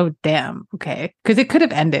like, oh, damn. Okay. Because it could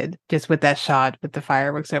have ended just with that shot with the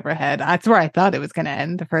fireworks overhead. That's where I thought it was going to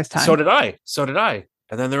end the first time. So did I.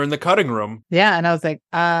 And then they're in the cutting room. Yeah. And I was like,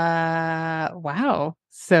 wow.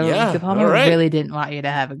 So De Palma really didn't want you to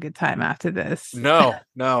have a good time after this. No.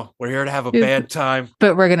 We're here to have a bad time.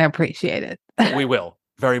 But we're going to appreciate it. We will.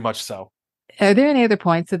 Very much so. Are there any other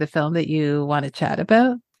points of the film that you want to chat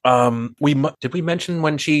about? Did we mention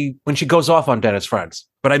when she goes off on Dennis Franz?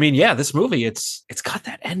 But I mean, yeah, this movie, it's got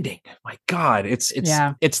that ending. My God, it's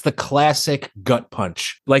the classic gut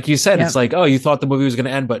punch. Like you said, It's like, oh, you thought the movie was going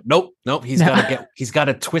to end, but nope. He's got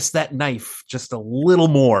to twist that knife just a little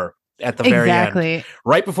more at the very end.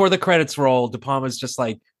 Right before the credits roll, De Palma's just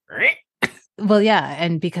like, well, yeah,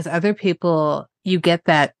 and because other people, you get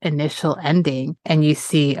that initial ending and you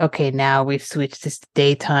see, okay, now we've switched to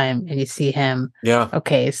daytime and you see him. Yeah.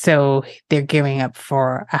 Okay, so they're gearing up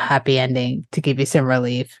for a happy ending to give you some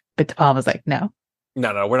relief. But De Palma's like, no,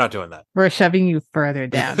 we're not doing that. We're shoving you further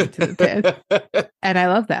down into the pit. And I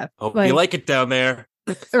love that. Hope you like it down there.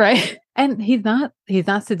 Right. And he's not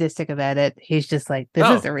sadistic about it. He's just like, this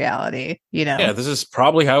is the reality, Yeah, this is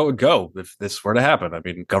probably how it would go if this were to happen. I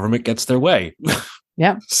mean, government gets their way.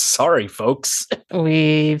 Yeah. Sorry, folks.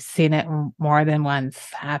 We've seen it more than once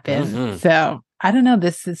happen. Mm-hmm. So I don't know.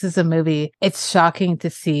 This is a movie. It's shocking to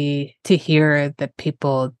hear that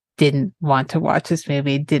people didn't want to watch this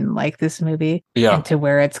movie, didn't like this movie, and to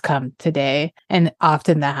where it's come today. And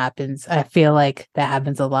often that happens. I feel like that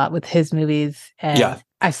happens a lot with his movies. And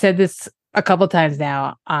I've said this a couple times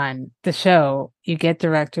now on the show. You get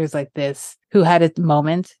directors like this who had a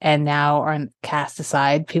moment and now are cast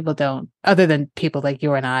aside. People don't, other than people like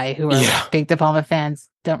you and I who are big De Palma fans,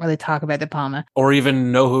 don't really talk about De Palma. Or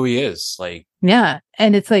even know who he is. Yeah.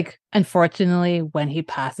 And it's like, unfortunately, when he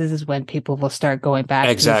passes is when people will start going back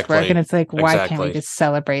to his work. And it's like, why can't we just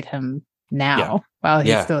celebrate him now while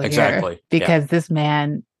he's still here? Because this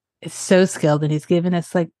man is so skilled and he's given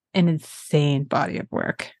us like an insane body of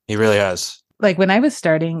work. He really has. Like when I was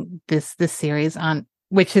starting this series on,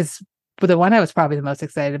 which is the one I was probably the most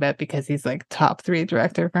excited about because he's like top 3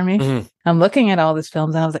 director for me. Mm-hmm. I'm looking at all these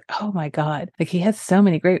films and I was like, oh my God, like he has so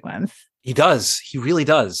many great ones. He does. He really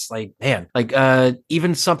does. Like, man, like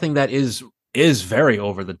even something that is very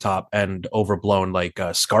over the top and overblown, like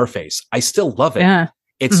Scarface. I still love it. Yeah.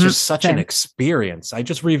 It's just such an experience. I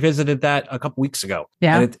just revisited that a couple weeks ago.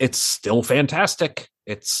 Yeah. And it's still fantastic.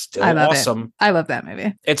 It's still awesome. I love that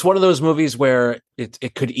movie. It's one of those movies where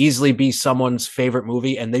it could easily be someone's favorite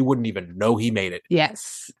movie and they wouldn't even know he made it.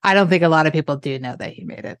 Yes. I don't think a lot of people do know that he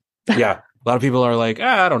made it. Yeah. A lot of people are like,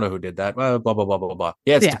 I don't know who did that. Blah, blah, blah, blah, blah, blah.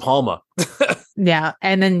 Yeah, it's De Palma. Yeah.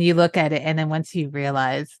 And then you look at it and then once you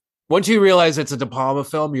realize it's a De Palma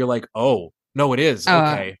film, you're like, oh, no, it is.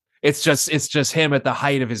 Okay. It's just him at the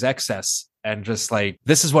height of his excess and just like,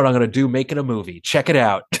 this is what I'm going to do, making a movie. Check it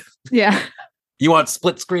out. Yeah. You want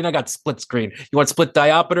split screen? I got split screen. You want split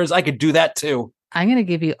diopters? I could do that too. I'm going to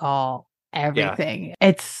give you everything. Yeah.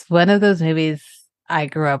 It's one of those movies I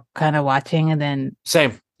grew up kind of watching and then...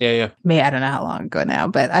 Same. Yeah. I don't know how long ago now,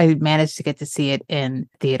 but I managed to get to see it in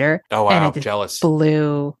theater. Oh, wow. And it just jealous.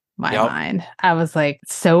 Blew my mind. I was like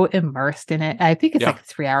so immersed in it. I think it's like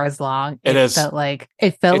 3 hours long. It felt like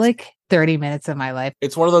 30 minutes of my life.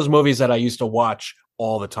 It's one of those movies that I used to watch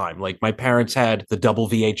all the time. Like my parents had the double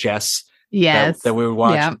VHS that we would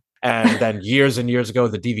watch. Yeah. And then years and years ago,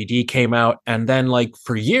 the DVD came out. And then like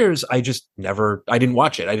for years, I didn't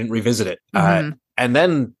watch it. I didn't revisit it. Mm-hmm. And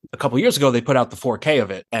then a couple years ago, they put out the 4K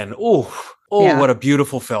of it. And what a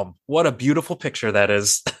beautiful film. What a beautiful picture that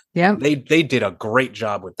is. Yeah. They did a great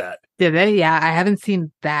job with that. Did they? Yeah. I haven't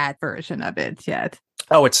seen that version of it yet.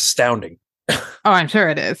 Oh, it's astounding. Oh, I'm sure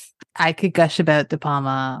it is. I could gush about De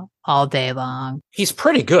Palma all day long. He's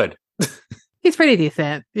pretty good. He's pretty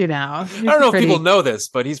decent, I don't know if people know this,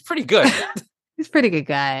 but he's pretty good. He's a pretty good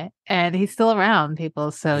guy, and he's still around, people.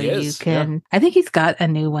 So He you is, yeah. can, I think he's got a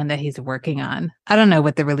new one that he's working on. I don't know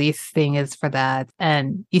what the release thing is for that.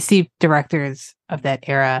 And you see directors of that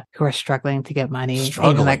era who are struggling to get money, even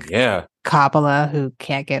Struggling, like yeah. Coppola, who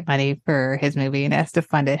can't get money for his movie and has to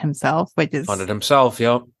fund it himself, which is Funded himself,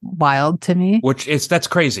 yep. wild to me. That's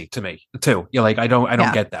crazy to me too. You're like, I don't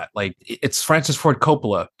Yeah. get that. Like, it's Francis Ford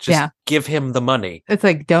Coppola. Just Yeah. give him the money. It's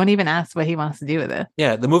like, don't even ask what he wants to do with it.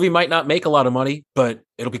 Yeah, the movie might not make a lot of money, but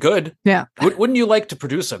it'll be good. Yeah. Wouldn't you like to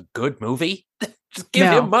produce a good movie? Just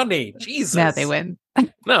give him money. Jesus. No, they wouldn't.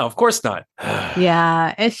 No, of course not.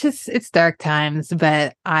 Yeah, it's dark times,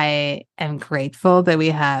 but I am grateful that we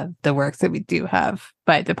have the works that we do have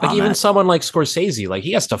by De Palma. Like even someone like Scorsese, like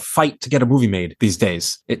he has to fight to get a movie made these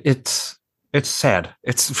days. It's sad.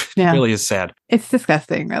 It really is sad. It's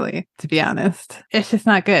disgusting, really, to be honest. It's just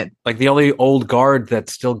not good. Like the only old guard that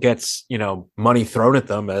still gets, money thrown at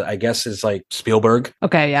them, I guess, is like Spielberg.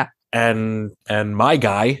 Okay, yeah. And my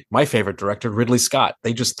guy, my favorite director, Ridley Scott,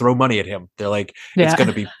 they just throw money at him. They're like, it's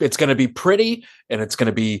gonna be pretty, and it's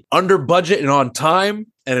gonna be under budget and on time,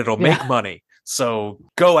 and it'll make money. So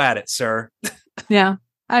go at it, sir. Yeah.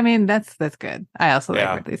 I mean, that's good. I also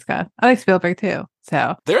like Ridley Scott. I like Spielberg too.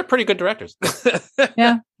 So they're pretty good directors.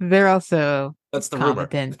 Yeah. They're also that's the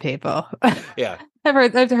competent people. Yeah. I've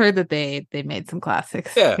heard that they made some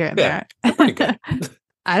classics here and there. Pretty good.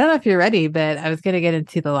 I don't know if you're ready, but I was going to get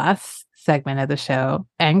into the last segment of the show,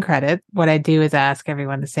 end credit. What I do is ask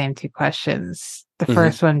everyone the same two questions. The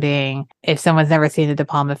first one being, if someone's never seen a De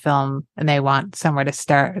Palma film and they want somewhere to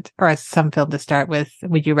start, or some film to start with,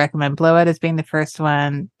 would you recommend Blowout as being the first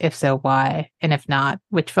one? If so, why? And if not,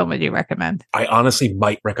 which film would you recommend? I honestly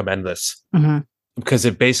might recommend this. Because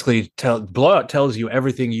it basically Blowout tells you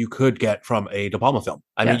everything you could get from a De Palma film.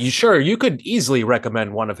 I mean, you could easily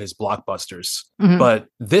recommend one of his blockbusters, but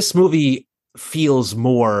this movie feels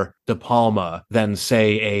more De Palma than,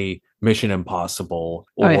 say, a Mission Impossible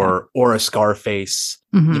or a Scarface.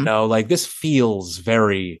 Like this feels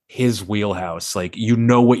very his wheelhouse. Like,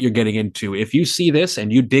 what you're getting into. If you see this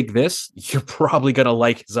and you dig this, you're probably going to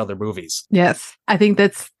like his other movies. Yes. I think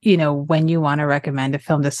that's, when you want to recommend a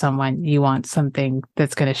film to someone, you want something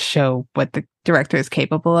that's going to show what the director is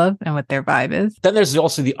capable of and what their vibe is. Then there's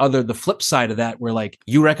also the flip side of that, where like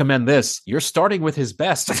you recommend this, you're starting with his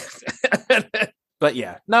best. But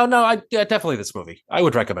definitely this movie. I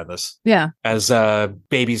would recommend this. Yeah. As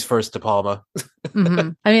baby's first De Palma.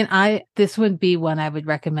 I mean, this would be one I would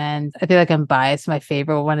recommend. I feel like I'm biased. My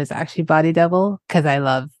favorite one is actually Body Double, because I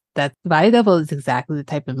love that. Body Double is exactly the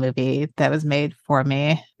type of movie that was made for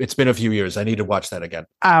me. It's been a few years. I need to watch that again.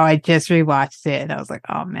 Oh, I just rewatched it and I was like,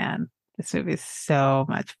 oh man, this movie is so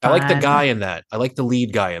much fun. I like the guy in that. I like the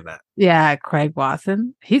lead guy in that. Yeah, Craig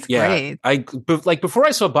Wasson. He's great. Before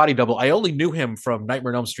I saw Body Double, I only knew him from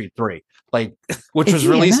Nightmare on Elm Street 3, which was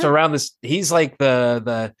released around this. He's like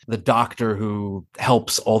the doctor who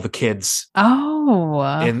helps all the kids.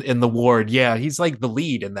 Oh, in the ward. Yeah, he's like the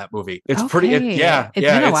lead in that movie. It's pretty. It's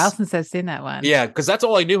been a while since I've seen that one. Yeah, because that's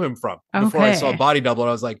all I knew him from before I saw Body Double, and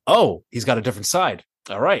I was like, oh, he's got a different side.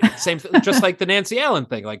 All right, same thing, just like the Nancy Allen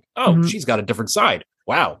thing. Like, oh, she's got a different side.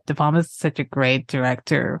 Wow. De Palma's such a great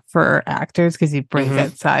director for actors because he brings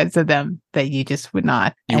out sides of them that you just would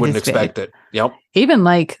not. You wouldn't expect it. Yep. Even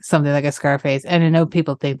like something like a Scarface. And I know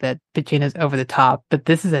people think that Pacino's over the top, but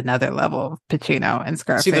this is another level of Pacino and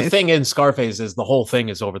Scarface. See, the thing in Scarface is the whole thing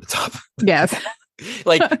is over the top. Yes.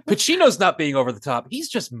 Like Pacino's not being over the top. He's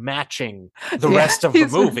just matching the rest of the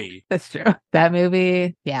movie. That's true. That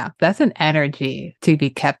movie, that's an energy to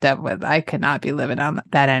be kept up with. I could not be living on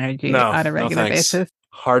that energy on a regular basis.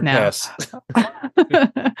 Hard pass.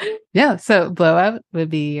 Yeah, so Blowout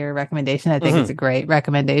would be your recommendation. I think it's a great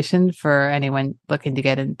recommendation for anyone looking to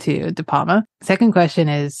get into De Palma. Second question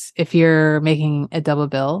is, if you're making a double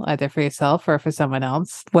bill, either for yourself or for someone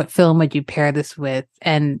else, what film would you pair this with?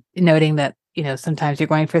 And noting that sometimes you're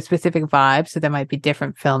going for a specific vibe, so there might be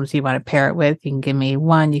different films you want to pair it with. You can give me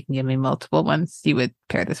one, you can give me multiple ones you would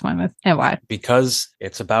pair this one with, and why? Because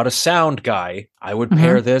it's about a sound guy, I would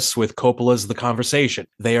pair this with Coppola's The Conversation.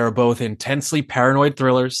 They are both intensely paranoid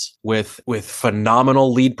thrillers with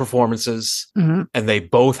phenomenal lead performances, and they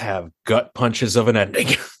both have gut punches of an ending.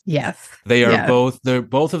 Yes. They are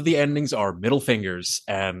both of the endings are middle fingers,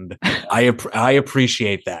 and I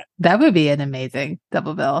appreciate that. That would be an amazing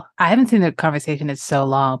double bill. I haven't seen The Conversation in so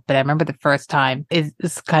long, but I remember the first time is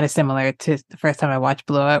kind of similar to the first time I watched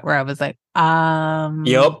Blowout, where I was like,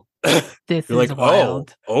 yep. This You're is like,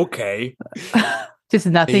 wild. Oh, okay. Just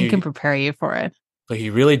nothing can prepare you for it. But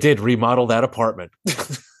he really did remodel that apartment.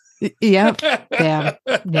 Yep. Damn.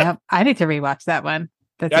 Yep. I need to rewatch that one.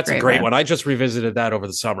 That's a great one. I just revisited that over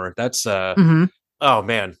the summer. That's oh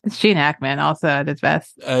man, it's Gene Hackman also at his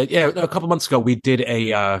best. Yeah, a couple months ago we did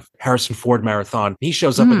a Harrison Ford marathon. He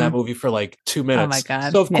shows up in that movie for like 2 minutes. Oh my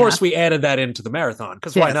god! So of course we added that into the marathon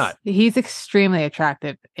because why not? He's extremely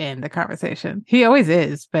attractive in The Conversation. He always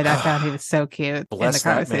is, but I found he was so cute in The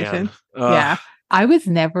Conversation. Yeah. I was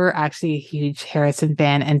never actually a huge Harrison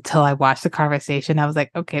fan until I watched The Conversation. I was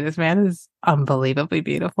like, okay, this man is unbelievably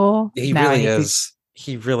beautiful. He really is.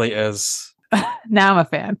 He really is. Now I'm a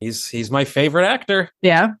fan. He's my favorite actor.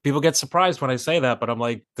 Yeah. People get surprised when I say that, but I'm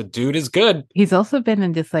like, the dude is good. He's also been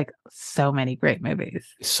in just like so many great movies.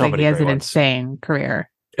 He has an insane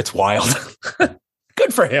career. It's wild.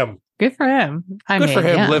 Good for him. Good for him. Good for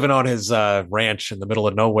him living on his ranch in the middle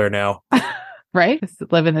of nowhere now. Right?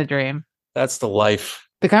 Just living the dream. That's the life.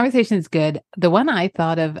 The Conversation is good. The one I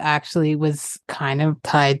thought of actually was kind of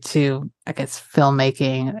tied to, I guess,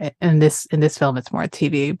 filmmaking. In this film, it's more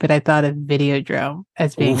TV, but I thought of Videodrome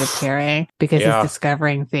as being a pairing because it's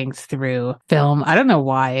discovering things through film. I don't know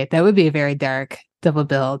why. That would be a very dark double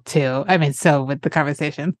bill too. I mean, so with The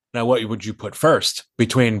Conversation. Now, what would you put first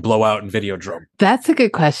between Blowout and Videodrome? That's a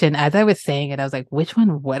good question. As I was saying it, I was like, which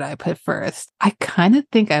one would I put first? I kind of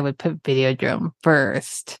think I would put Videodrome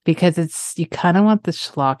first because you kind of want the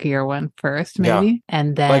schlockier one first, maybe. Yeah.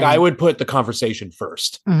 And then I would put The Conversation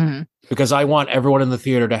first because I want everyone in the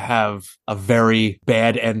theater to have a very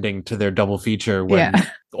bad ending to their double feature when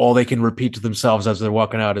all they can repeat to themselves as they're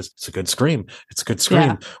walking out is, it's a good scream. It's a good scream.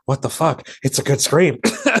 Yeah. What the fuck? It's a good scream.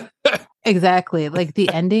 Exactly. Like the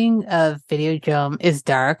ending of Videodrome is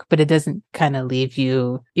dark, but it doesn't kind of leave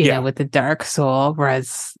you, you know, with the dark soul.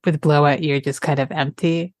 Whereas with Blowout, you're just kind of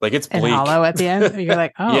empty. Like it's bleak. And hollow at the end. You're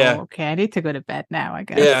like, oh, okay, I need to go to bed now, I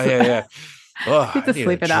guess. Yeah. Oh, I need to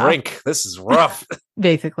sleep it drink. Off. This is rough.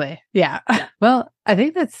 Basically. Yeah. Well, I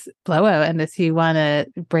think that's Blowout. Unless you want to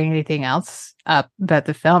bring anything else up about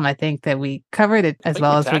the film, I think that we covered it as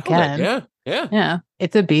well as we can. Yeah.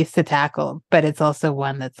 It's a beast to tackle, but it's also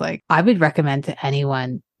one that's like, I would recommend to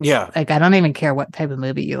anyone. Yeah. Like, I don't even care what type of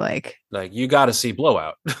movie you like. Like, you got to see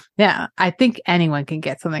Blowout. Yeah. I think anyone can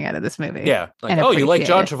get something out of this movie. Yeah. Like, oh, you like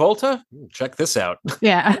John Travolta? Check this out.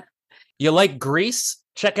 Yeah. You like Grease?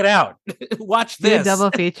 Check it out. Watch this. Do a double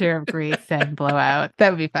feature of Grease and Blowout. That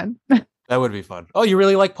would be fun. That would be fun. Oh, you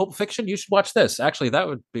really like Pulp Fiction? You should watch this. Actually, that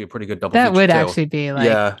would be a pretty good double feature. That would actually be like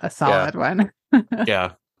a solid one.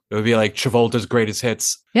 Yeah. It would be like Travolta's greatest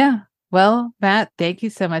hits. Yeah. Well, Matt, thank you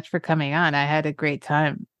so much for coming on. I had a great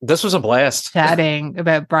time. This was a blast. Chatting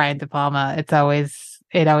about Brian De Palma. It always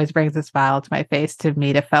brings a smile to my face to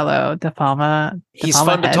meet a fellow De Palma. He's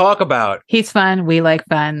fun to talk about. He's fun. We like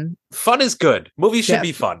fun. Fun is good. Movies should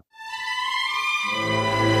be fun.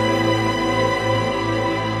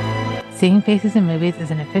 Seeing Faces in Movies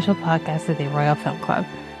is an official podcast of the Royal Film Club.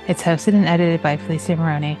 It's hosted and edited by Felicia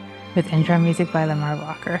Maroney, with intro music by Lamar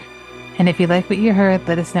Walker. And if you like what you heard,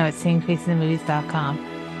 let us know at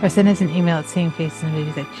seeingfacesinmovies.com or send us an email at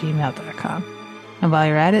seeingfacesinmovies@gmail.com. And while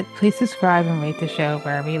you're at it, please subscribe and rate the show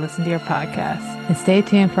wherever you listen to your podcasts. And stay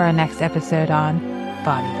tuned for our next episode on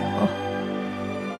Body Double.